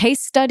 Full of case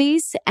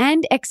studies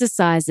and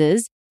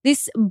exercises,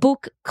 this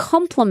book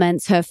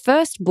complements her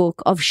first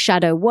book of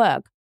shadow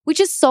work, which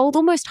has sold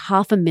almost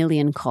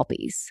 500,000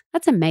 copies.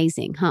 That's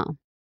amazing, huh?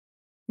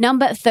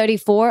 Number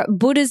 34,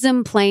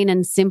 Buddhism Plain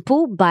and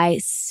Simple by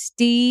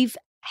Steve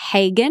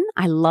Hagen.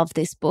 I love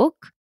this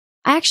book.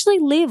 I actually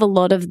live a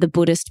lot of the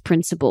Buddhist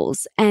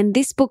principles, and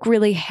this book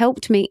really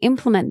helped me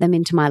implement them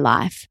into my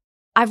life.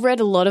 I've read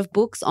a lot of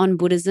books on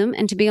Buddhism,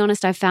 and to be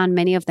honest, I found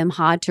many of them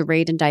hard to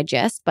read and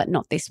digest, but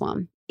not this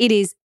one. It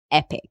is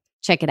epic.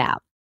 Check it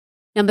out.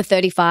 Number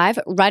 35,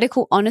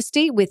 Radical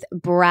Honesty with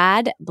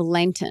Brad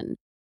Blanton.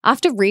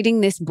 After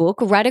reading this book,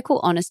 radical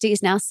honesty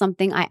is now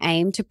something I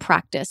aim to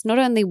practice, not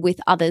only with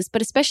others,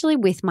 but especially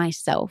with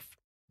myself.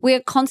 We are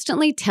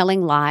constantly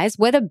telling lies,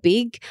 whether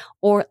big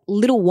or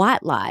little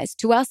white lies,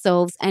 to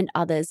ourselves and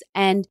others,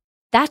 and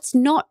that's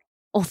not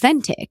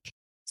authentic.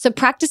 So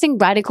practicing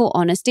radical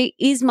honesty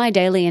is my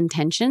daily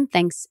intention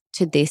thanks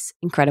to this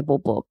incredible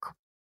book.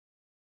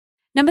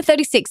 Number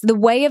 36, The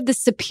Way of the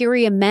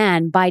Superior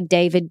Man by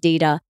David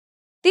Dieter.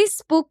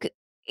 This book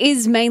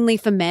is mainly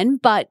for men,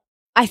 but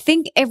I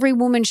think every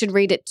woman should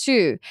read it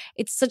too.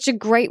 It's such a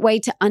great way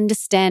to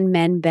understand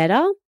men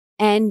better.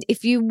 And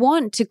if you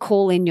want to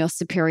call in your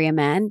superior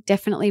man,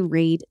 definitely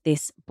read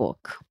this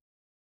book.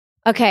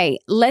 Okay,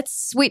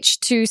 let's switch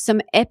to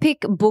some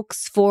epic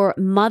books for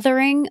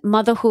mothering,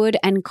 motherhood,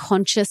 and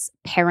conscious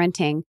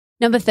parenting.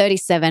 Number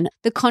 37,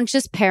 The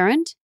Conscious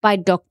Parent by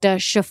Dr.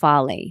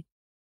 Shefali.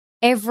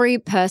 Every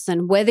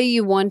person, whether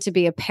you want to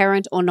be a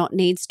parent or not,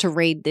 needs to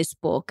read this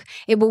book.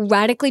 It will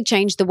radically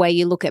change the way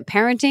you look at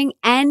parenting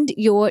and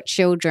your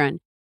children.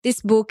 This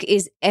book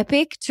is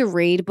epic to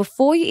read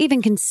before you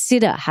even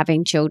consider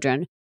having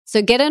children.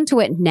 So get into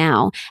it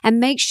now and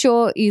make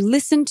sure you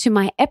listen to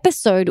my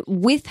episode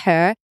with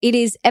her. It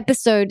is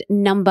episode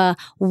number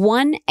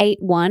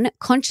 181,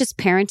 Conscious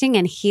Parenting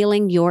and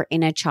Healing Your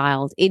Inner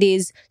Child. It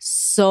is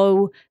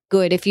so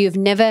good. If you've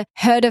never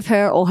heard of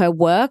her or her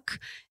work,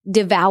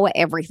 devour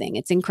everything.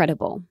 It's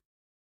incredible.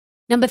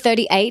 Number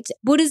 38,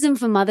 Buddhism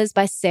for Mothers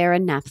by Sarah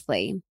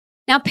Napthali.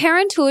 Now,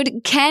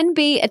 parenthood can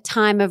be a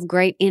time of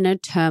great inner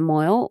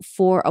turmoil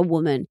for a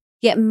woman,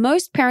 yet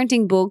most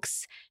parenting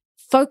books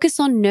focus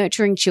on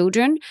nurturing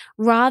children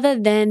rather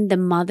than the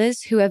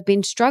mothers who have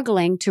been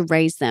struggling to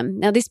raise them.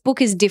 Now, this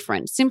book is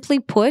different. Simply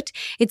put,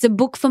 it's a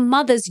book for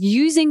mothers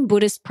using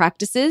Buddhist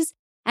practices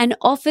and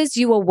offers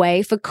you a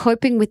way for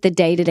coping with the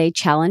day-to-day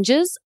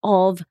challenges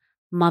of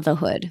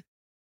motherhood.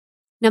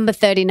 Number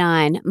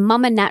 39,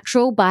 Mama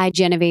Natural by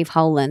Genevieve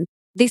Holland.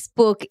 This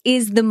book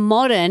is the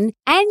modern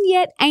and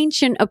yet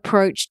ancient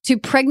approach to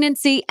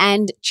pregnancy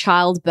and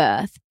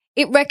childbirth.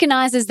 It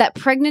recognizes that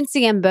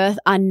pregnancy and birth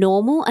are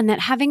normal and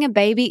that having a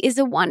baby is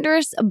a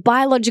wondrous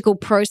biological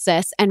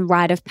process and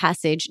rite of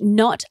passage,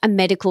 not a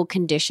medical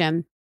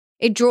condition.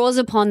 It draws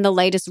upon the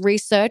latest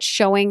research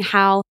showing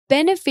how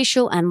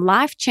beneficial and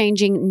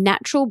life-changing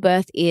natural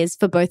birth is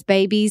for both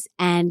babies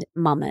and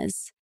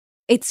mamas.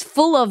 It's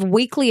full of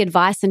weekly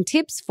advice and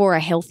tips for a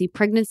healthy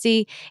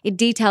pregnancy. It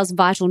details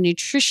vital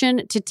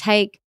nutrition to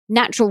take,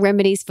 natural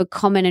remedies for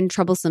common and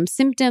troublesome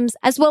symptoms,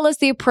 as well as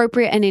the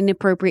appropriate and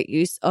inappropriate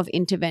use of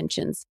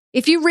interventions.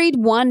 If you read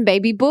one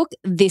baby book,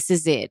 this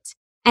is it.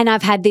 And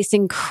I've had this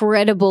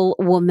incredible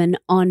woman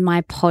on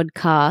my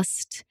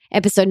podcast,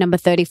 episode number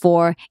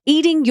 34,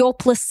 Eating Your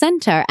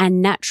Placenta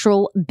and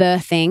Natural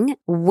Birthing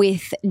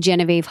with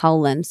Genevieve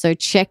Holland. So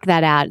check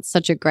that out. It's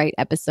such a great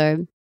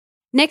episode.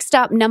 Next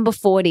up, number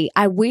 40,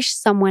 I Wish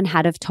Someone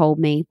Had Have Told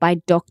Me by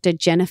Dr.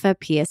 Jennifer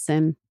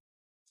Pearson.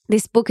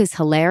 This book is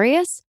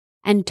hilarious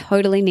and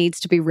totally needs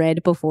to be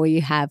read before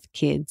you have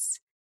kids.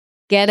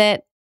 Get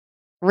it,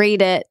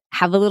 read it,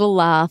 have a little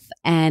laugh,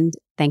 and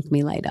thank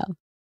me later.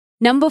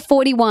 Number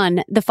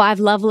 41, The 5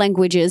 Love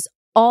Languages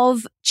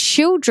of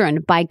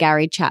Children by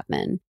Gary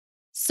Chapman.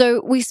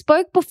 So we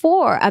spoke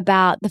before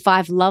about the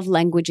 5 love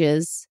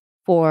languages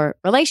for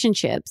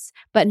relationships,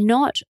 but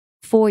not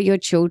for your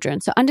children.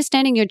 So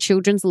understanding your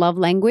children's love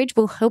language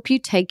will help you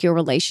take your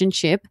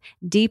relationship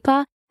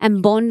deeper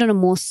and bond on a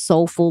more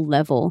soulful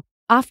level.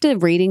 After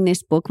reading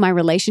this book, my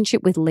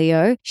relationship with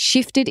Leo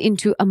shifted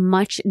into a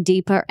much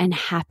deeper and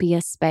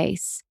happier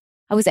space.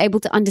 I was able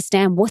to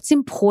understand what's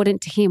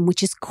important to him,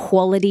 which is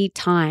quality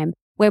time,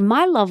 where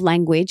my love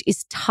language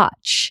is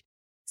touch.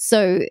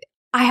 So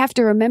I have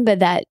to remember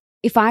that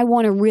if I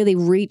want to really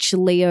reach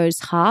Leo's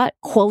heart,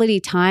 quality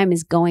time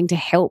is going to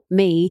help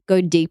me go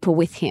deeper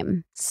with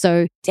him.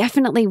 So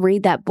definitely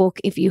read that book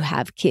if you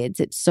have kids.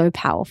 It's so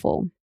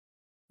powerful.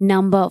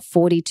 Number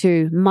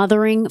 42,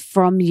 Mothering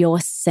from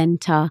Your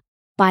Center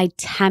by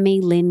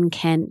Tammy Lynn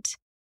Kent.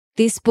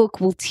 This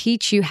book will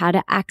teach you how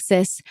to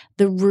access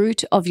the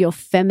root of your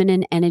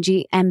feminine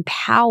energy and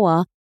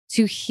power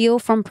to heal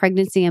from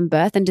pregnancy and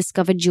birth and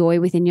discover joy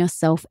within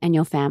yourself and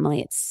your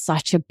family. It's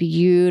such a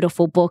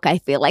beautiful book. I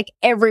feel like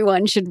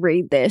everyone should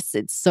read this.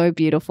 It's so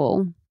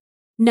beautiful.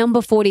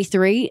 Number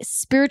 43,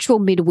 Spiritual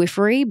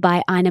Midwifery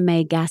by Ina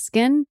May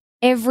Gaskin.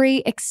 Every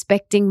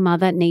expecting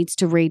mother needs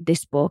to read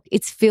this book.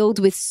 It's filled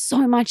with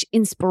so much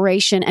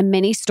inspiration and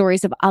many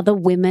stories of other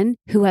women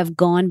who have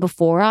gone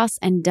before us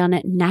and done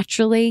it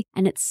naturally.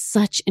 And it's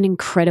such an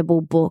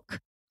incredible book.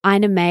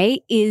 Ina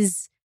May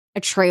is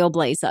a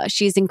trailblazer.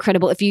 She's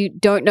incredible. If you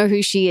don't know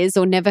who she is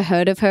or never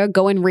heard of her,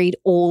 go and read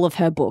all of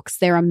her books.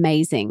 They're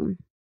amazing.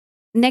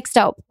 Next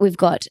up, we've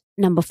got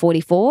number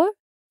 44,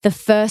 The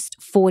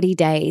First 40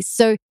 Days.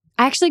 So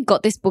I actually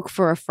got this book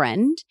for a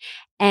friend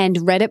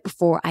and read it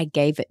before I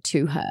gave it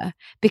to her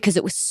because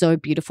it was so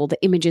beautiful.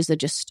 The images are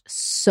just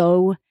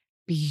so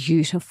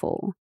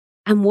beautiful.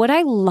 And what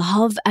I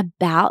love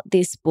about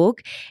this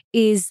book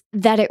is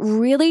that it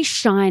really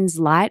shines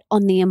light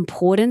on the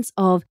importance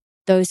of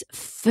those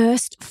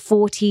first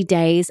 40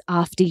 days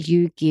after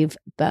you give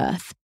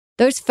birth.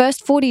 Those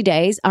first 40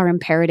 days are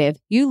imperative.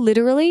 You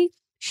literally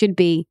should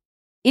be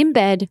in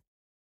bed,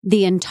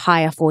 the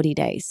entire 40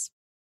 days.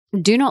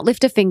 Do not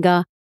lift a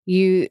finger.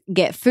 You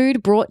get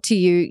food brought to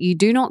you. You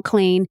do not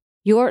clean.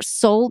 Your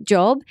sole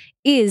job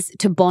is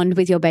to bond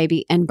with your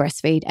baby and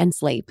breastfeed and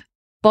sleep.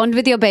 Bond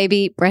with your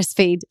baby,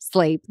 breastfeed,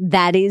 sleep.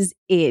 That is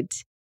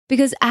it.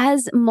 Because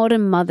as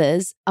modern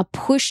mothers are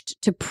pushed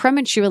to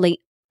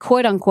prematurely,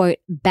 quote unquote,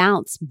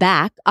 bounce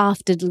back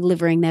after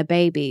delivering their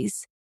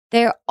babies,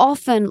 they're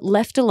often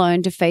left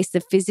alone to face the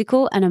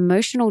physical and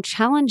emotional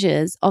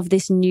challenges of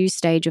this new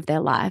stage of their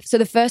life. So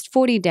the first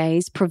 40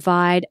 days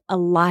provide a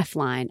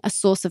lifeline, a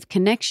source of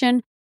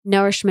connection,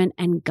 nourishment,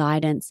 and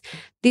guidance.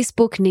 This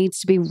book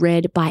needs to be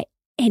read by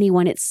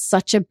anyone. It's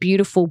such a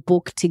beautiful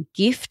book to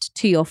gift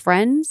to your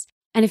friends.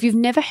 And if you've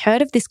never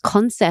heard of this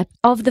concept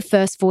of the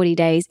first 40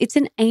 days, it's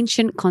an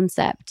ancient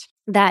concept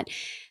that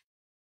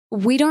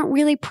we don't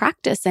really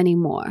practice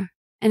anymore.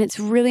 And it's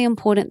really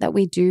important that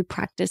we do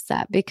practice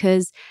that,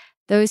 because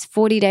those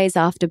 40 days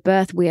after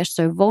birth, we are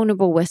so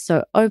vulnerable, we're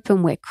so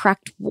open, we're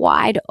cracked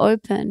wide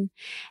open.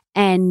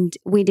 And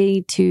we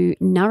need to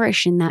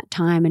nourish in that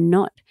time and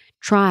not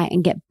try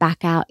and get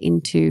back out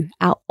into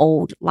our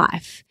old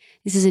life.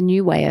 This is a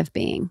new way of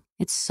being.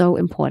 It's so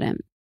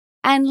important.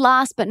 And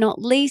last but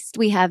not least,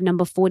 we have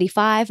number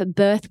 45,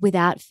 Birth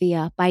Without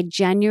Fear by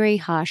January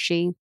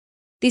Hashi.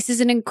 This is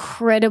an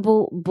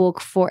incredible book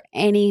for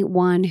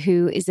anyone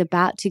who is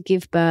about to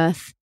give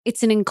birth.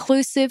 It's an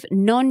inclusive,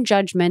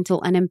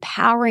 non-judgmental, and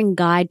empowering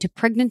guide to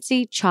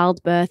pregnancy,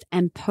 childbirth,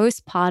 and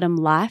postpartum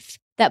life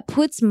that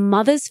puts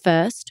mothers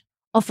first,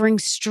 offering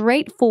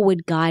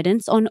straightforward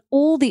guidance on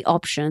all the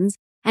options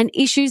and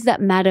issues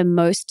that matter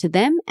most to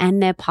them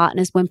and their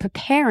partners when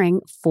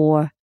preparing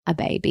for a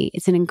baby.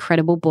 It's an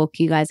incredible book.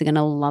 You guys are going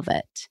to love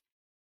it.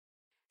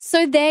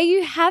 So there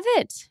you have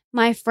it,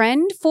 my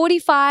friend.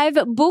 45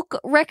 book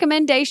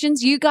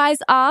recommendations you guys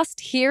asked.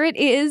 Here it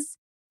is.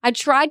 I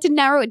tried to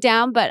narrow it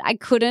down, but I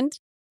couldn't.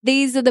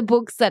 These are the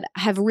books that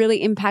have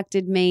really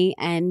impacted me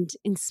and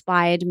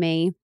inspired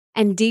me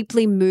and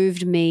deeply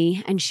moved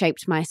me and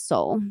shaped my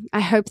soul. I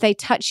hope they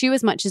touch you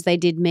as much as they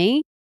did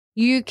me.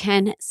 You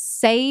can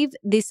save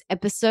this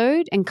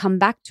episode and come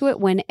back to it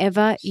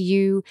whenever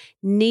you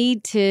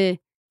need to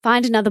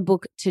find another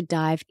book to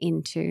dive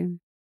into.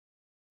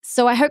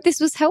 So I hope this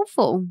was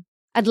helpful.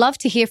 I'd love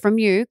to hear from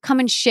you. Come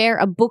and share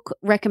a book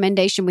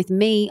recommendation with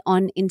me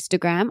on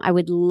Instagram. I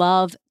would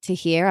love to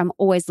hear. I'm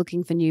always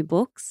looking for new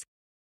books.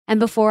 And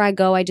before I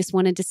go, I just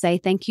wanted to say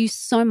thank you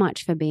so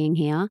much for being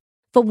here,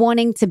 for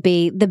wanting to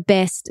be the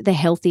best, the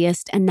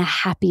healthiest, and the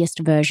happiest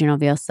version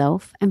of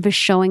yourself, and for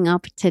showing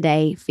up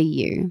today for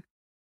you.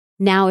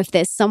 Now, if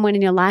there's someone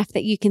in your life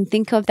that you can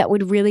think of that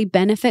would really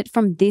benefit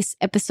from this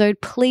episode,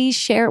 please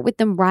share it with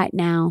them right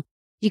now.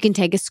 You can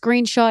take a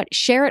screenshot,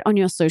 share it on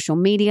your social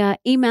media,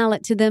 email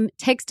it to them,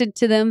 text it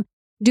to them,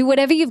 do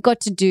whatever you've got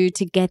to do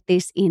to get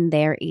this in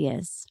their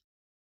ears.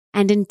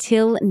 And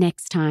until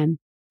next time,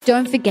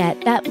 don't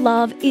forget that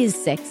love is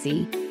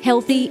sexy,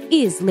 healthy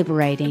is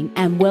liberating,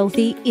 and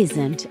wealthy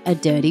isn't a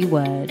dirty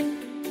word.